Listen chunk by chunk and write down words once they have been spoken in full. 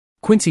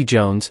Quincy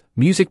Jones,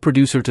 music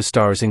producer to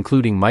stars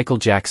including Michael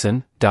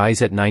Jackson,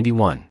 dies at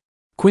 91.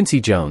 Quincy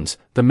Jones,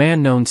 the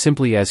man known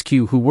simply as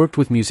Q, who worked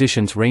with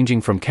musicians ranging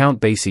from Count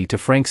Basie to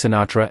Frank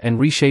Sinatra and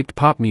reshaped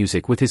pop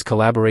music with his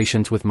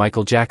collaborations with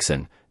Michael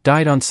Jackson,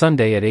 died on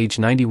Sunday at age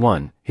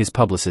 91, his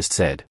publicist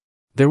said.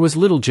 There was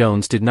little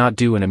Jones did not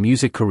do in a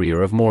music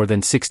career of more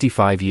than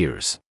 65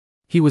 years.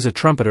 He was a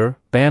trumpeter,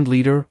 band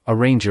leader,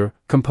 arranger,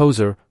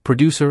 composer,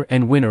 producer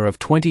and winner of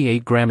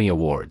 28 Grammy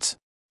Awards.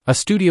 A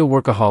studio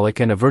workaholic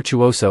and a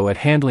virtuoso at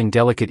handling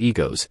delicate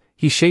egos,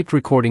 he shaped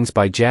recordings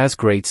by jazz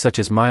greats such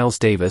as Miles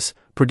Davis,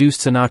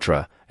 produced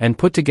Sinatra, and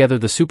put together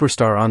the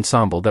superstar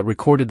ensemble that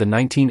recorded the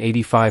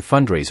 1985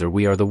 fundraiser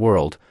We Are the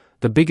World,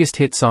 the biggest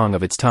hit song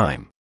of its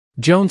time.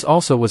 Jones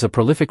also was a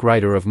prolific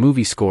writer of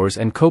movie scores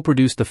and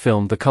co-produced the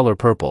film The Color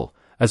Purple,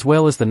 as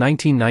well as the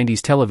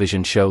 1990s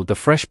television show The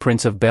Fresh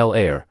Prince of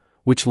Bel-Air,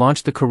 which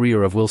launched the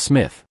career of Will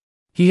Smith.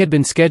 He had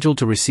been scheduled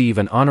to receive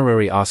an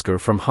honorary Oscar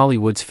from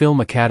Hollywood's Film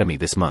Academy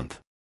this month.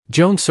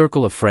 Jones'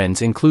 circle of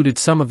friends included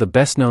some of the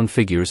best-known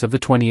figures of the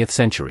 20th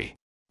century.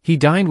 He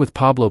dined with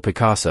Pablo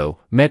Picasso,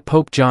 met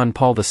Pope John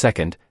Paul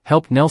II,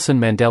 helped Nelson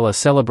Mandela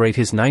celebrate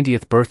his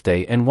 90th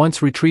birthday and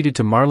once retreated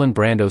to Marlon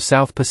Brando's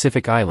South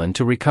Pacific Island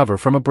to recover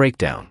from a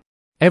breakdown.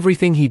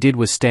 Everything he did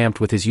was stamped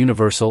with his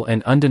universal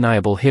and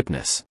undeniable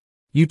hipness.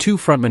 U2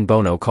 frontman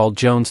Bono called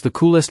Jones the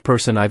coolest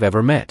person I've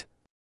ever met.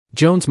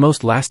 Jones'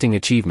 most lasting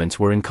achievements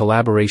were in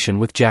collaboration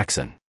with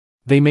Jackson.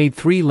 They made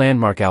 3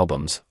 landmark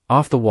albums,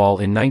 Off the Wall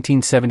in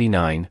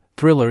 1979,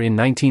 Thriller in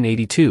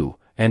 1982,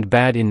 and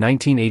Bad in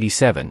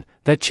 1987,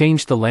 that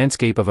changed the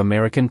landscape of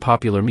American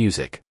popular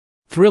music.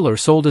 Thriller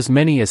sold as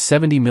many as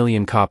 70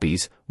 million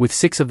copies, with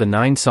 6 of the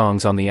 9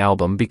 songs on the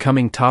album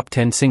becoming top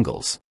 10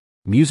 singles.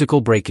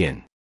 Musical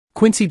break-in.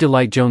 Quincy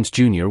Delight Jones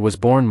Jr. was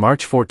born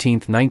March 14,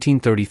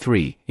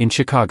 1933, in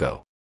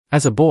Chicago.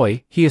 As a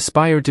boy, he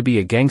aspired to be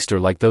a gangster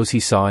like those he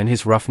saw in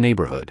his rough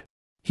neighborhood.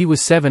 He was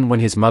 7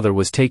 when his mother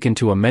was taken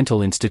to a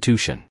mental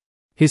institution.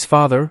 His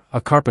father,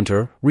 a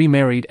carpenter,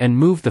 remarried and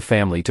moved the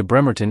family to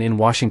Bremerton in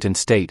Washington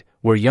state,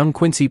 where young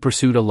Quincy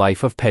pursued a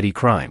life of petty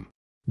crime.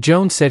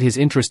 Jones said his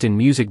interest in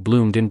music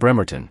bloomed in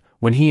Bremerton,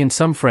 when he and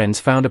some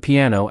friends found a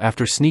piano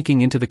after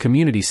sneaking into the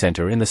community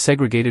center in the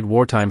segregated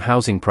wartime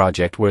housing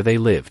project where they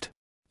lived.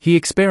 He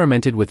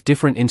experimented with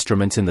different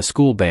instruments in the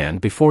school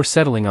band before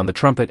settling on the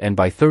trumpet, and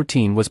by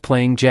 13 was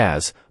playing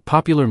jazz,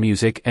 popular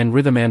music and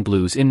rhythm and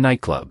blues in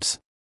nightclubs.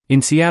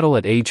 In Seattle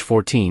at age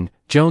 14,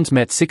 Jones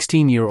met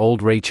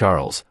 16-year-old Ray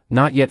Charles,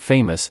 not yet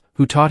famous,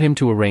 who taught him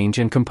to arrange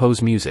and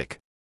compose music.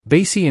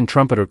 Basie and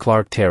trumpeter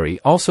Clark Terry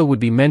also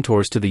would be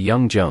mentors to the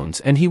young Jones,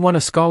 and he won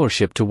a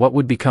scholarship to what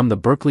would become the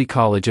Berklee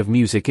College of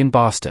Music in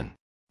Boston.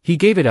 He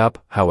gave it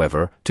up,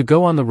 however, to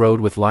go on the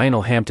road with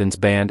Lionel Hampton's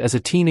band as a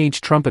teenage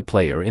trumpet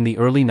player in the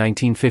early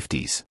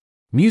 1950s.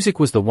 Music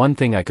was the one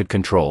thing I could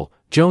control,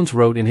 Jones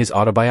wrote in his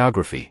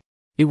autobiography.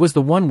 It was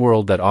the one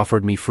world that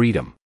offered me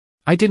freedom.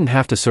 I didn't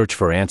have to search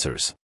for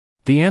answers.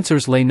 The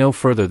answers lay no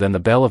further than the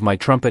bell of my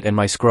trumpet and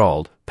my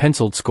scrawled,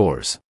 penciled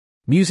scores.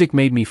 Music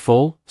made me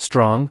full,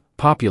 strong,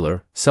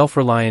 popular,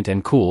 self-reliant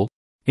and cool.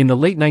 In the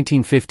late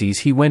 1950s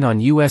he went on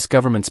U.S.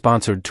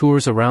 government-sponsored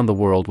tours around the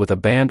world with a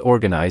band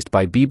organized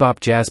by bebop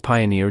jazz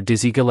pioneer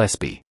Dizzy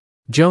Gillespie.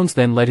 Jones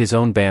then led his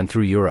own band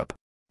through Europe.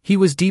 He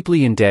was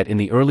deeply in debt in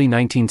the early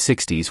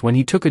 1960s when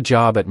he took a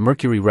job at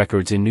Mercury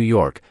Records in New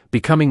York,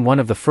 becoming one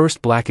of the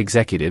first black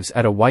executives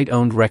at a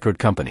white-owned record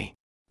company.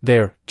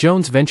 There,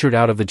 Jones ventured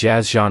out of the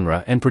jazz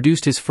genre and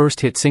produced his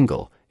first hit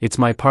single, It's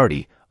My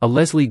Party, a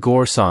Leslie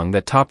Gore song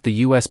that topped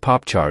the U.S.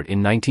 pop chart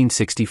in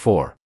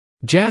 1964.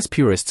 Jazz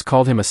purists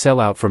called him a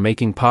sellout for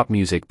making pop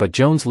music, but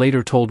Jones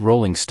later told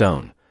Rolling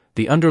Stone,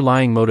 the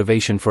underlying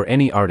motivation for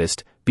any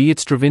artist, be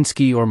it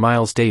Stravinsky or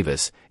Miles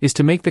Davis, is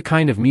to make the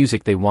kind of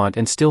music they want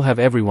and still have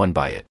everyone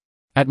buy it.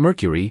 At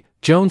Mercury,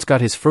 Jones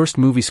got his first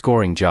movie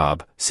scoring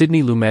job,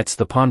 Sidney Lumet's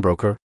The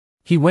Pawnbroker.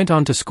 He went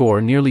on to score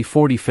nearly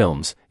 40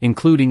 films,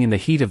 including In the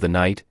Heat of the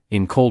Night,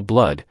 In Cold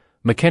Blood,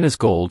 McKenna's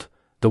Gold,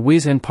 The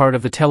Wiz and part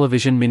of the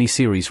television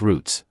miniseries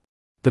Roots.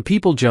 The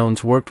people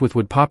Jones worked with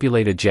would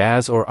populate a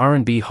jazz or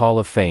R&B Hall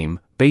of Fame: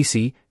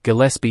 Basie,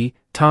 Gillespie,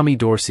 Tommy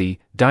Dorsey,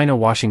 Dinah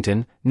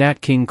Washington,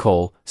 Nat King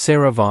Cole,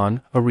 Sarah Vaughan,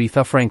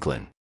 Aretha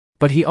Franklin.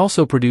 But he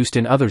also produced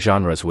in other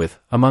genres with,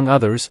 among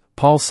others,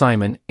 Paul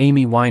Simon,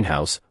 Amy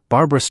Winehouse,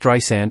 Barbra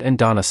Streisand and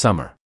Donna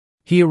Summer.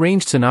 He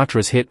arranged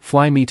Sinatra's hit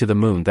Fly Me to the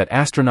Moon that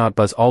astronaut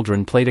Buzz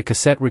Aldrin played a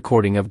cassette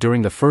recording of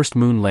during the first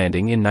moon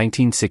landing in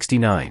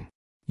 1969.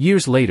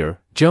 Years later,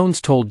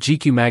 Jones told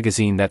GQ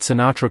magazine that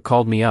Sinatra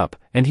called me up,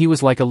 and he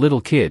was like a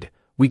little kid,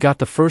 we got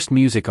the first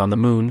music on the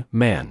moon,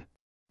 man.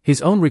 His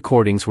own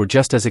recordings were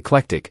just as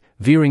eclectic,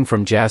 veering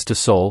from jazz to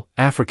soul,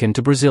 African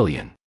to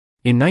Brazilian.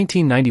 In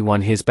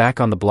 1991 his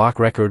Back on the Block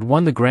record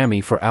won the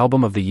Grammy for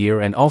Album of the Year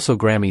and also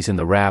Grammys in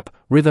the rap,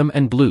 rhythm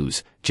and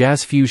blues,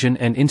 jazz fusion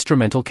and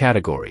instrumental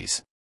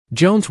categories.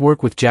 Jones'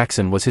 work with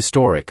Jackson was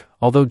historic,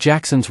 although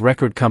Jackson's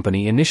record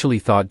company initially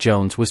thought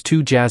Jones was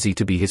too jazzy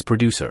to be his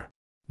producer.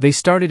 They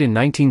started in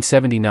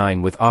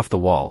 1979 with Off the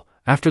Wall,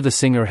 after the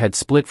singer had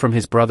split from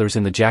his brothers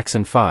in the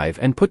Jackson 5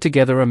 and put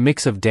together a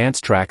mix of dance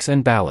tracks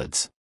and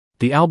ballads.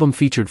 The album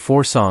featured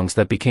 4 songs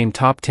that became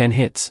top 10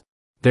 hits.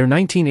 Their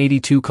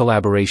 1982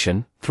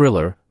 collaboration,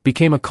 Thriller,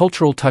 became a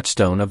cultural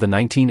touchstone of the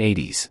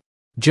 1980s.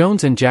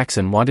 Jones and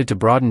Jackson wanted to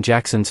broaden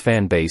Jackson's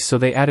fan base, so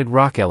they added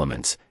rock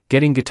elements,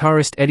 getting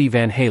guitarist Eddie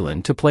Van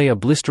Halen to play a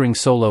blistering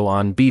solo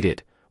on Beat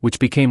It, which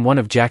became one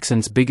of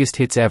Jackson's biggest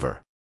hits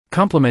ever.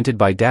 Complemented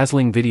by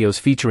dazzling videos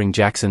featuring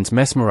Jackson's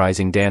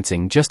mesmerizing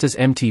dancing just as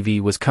MTV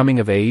was coming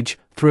of age,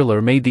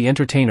 Thriller made the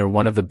entertainer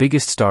one of the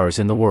biggest stars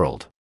in the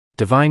world.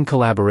 Divine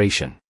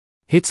collaboration.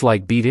 Hits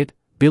like Beat It,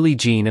 Billie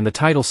Jean and the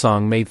title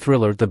song made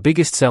Thriller the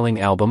biggest-selling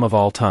album of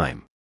all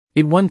time.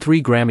 It won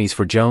 3 Grammys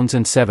for Jones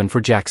and 7 for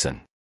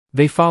Jackson.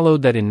 They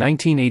followed that in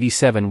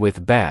 1987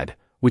 with Bad,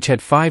 which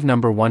had 5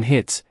 #1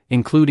 hits,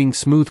 including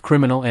Smooth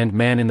Criminal and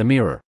Man in the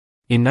Mirror.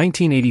 In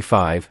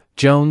 1985,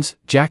 Jones,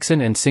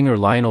 Jackson and singer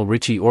Lionel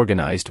Richie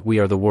organized We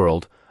Are the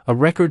World, a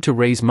record to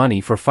raise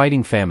money for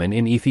fighting famine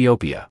in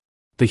Ethiopia.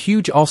 The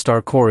huge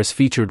all-star chorus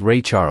featured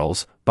Ray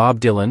Charles, Bob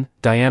Dylan,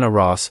 Diana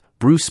Ross,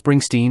 Bruce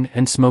Springsteen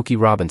and Smokey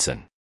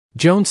Robinson.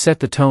 Jones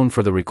set the tone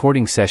for the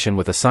recording session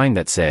with a sign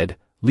that said,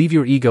 "Leave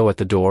your ego at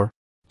the door."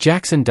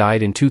 Jackson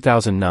died in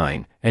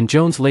 2009, and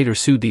Jones later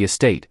sued the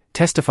estate,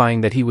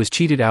 testifying that he was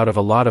cheated out of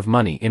a lot of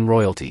money in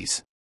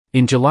royalties.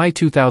 In July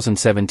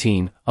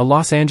 2017, a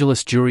Los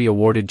Angeles jury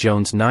awarded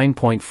Jones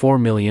 $9.4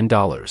 million.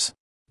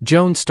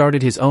 Jones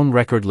started his own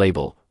record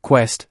label,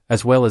 Quest,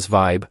 as well as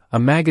Vibe, a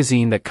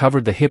magazine that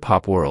covered the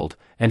hip-hop world,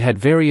 and had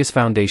various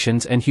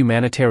foundations and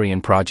humanitarian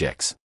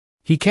projects.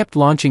 He kept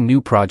launching new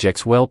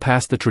projects well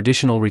past the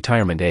traditional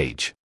retirement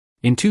age.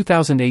 In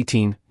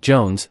 2018,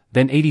 Jones,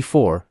 then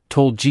 84,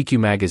 told GQ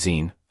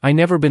magazine, "I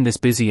never been this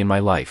busy in my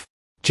life."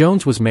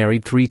 Jones was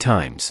married 3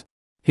 times.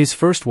 His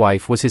first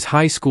wife was his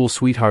high school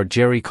sweetheart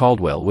Jerry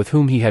Caldwell, with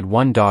whom he had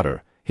 1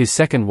 daughter. His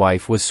second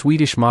wife was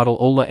Swedish model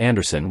Ola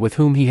Andersson, with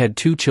whom he had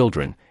 2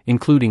 children,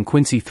 including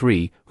Quincy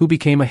 3, who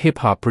became a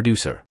hip-hop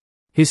producer.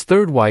 His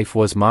third wife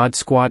was Mod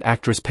Squad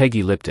actress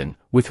Peggy Lipton,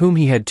 with whom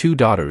he had 2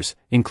 daughters,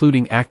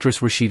 including actress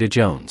Rashida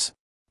Jones.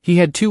 He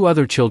had 2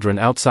 other children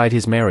outside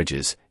his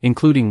marriages,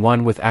 including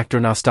one with actor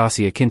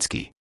Nastasia Kinski.